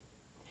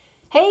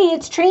Hey,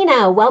 it's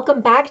Trina.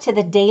 Welcome back to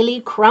the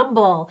Daily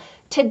Crumble.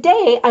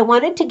 Today, I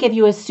wanted to give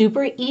you a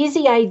super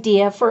easy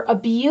idea for a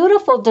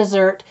beautiful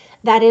dessert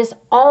that is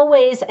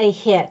always a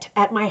hit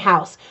at my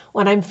house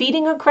when I'm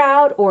feeding a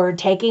crowd or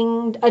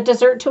taking a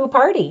dessert to a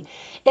party.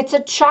 It's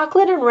a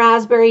chocolate and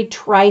raspberry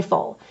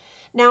trifle.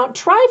 Now,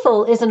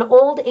 trifle is an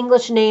Old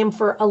English name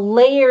for a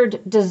layered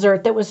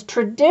dessert that was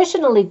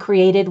traditionally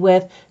created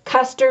with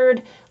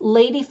custard,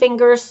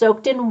 ladyfingers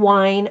soaked in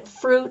wine,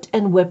 fruit,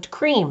 and whipped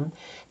cream.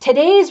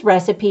 Today's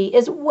recipe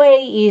is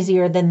way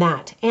easier than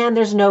that, and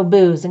there's no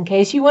booze in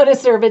case you want to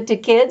serve it to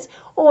kids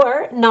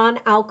or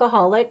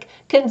non-alcoholic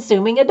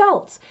consuming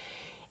adults.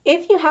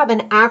 If you have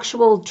an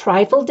actual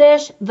trifle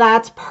dish,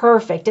 that's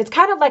perfect. It's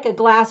kind of like a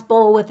glass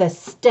bowl with a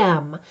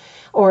stem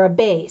or a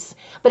base.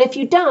 But if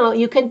you don't,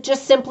 you can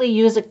just simply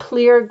use a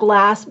clear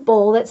glass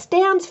bowl that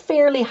stands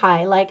fairly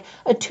high, like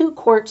a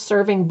 2-quart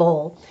serving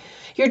bowl.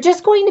 You're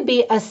just going to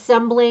be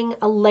assembling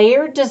a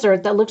layered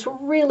dessert that looks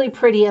really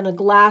pretty in a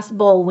glass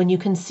bowl when you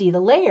can see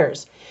the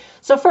layers.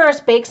 So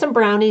first, bake some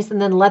brownies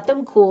and then let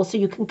them cool so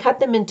you can cut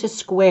them into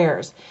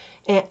squares,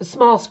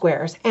 small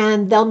squares,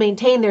 and they'll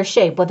maintain their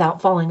shape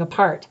without falling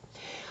apart.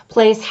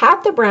 Place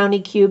half the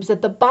brownie cubes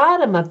at the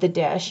bottom of the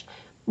dish.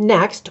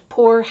 Next,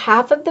 pour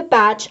half of the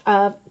batch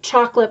of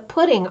chocolate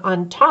pudding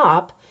on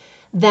top,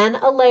 then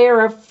a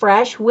layer of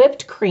fresh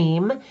whipped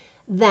cream.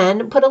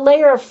 Then put a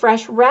layer of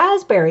fresh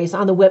raspberries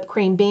on the whipped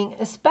cream, being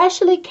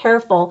especially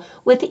careful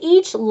with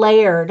each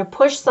layer to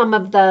push some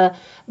of the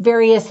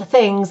various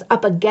things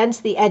up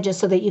against the edges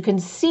so that you can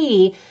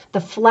see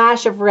the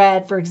flash of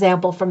red, for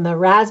example, from the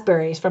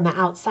raspberries from the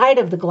outside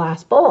of the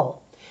glass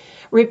bowl.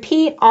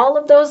 Repeat all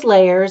of those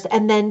layers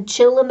and then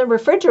chill in the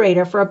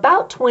refrigerator for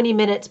about 20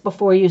 minutes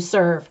before you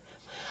serve.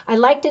 I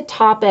like to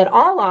top it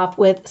all off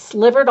with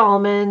slivered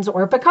almonds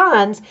or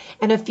pecans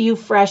and a few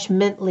fresh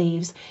mint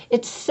leaves.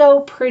 It's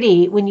so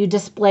pretty when you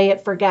display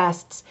it for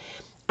guests.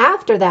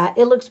 After that,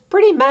 it looks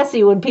pretty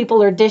messy when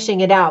people are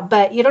dishing it out,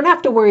 but you don't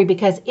have to worry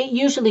because it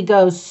usually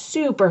goes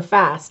super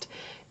fast.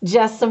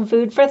 Just some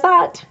food for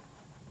thought.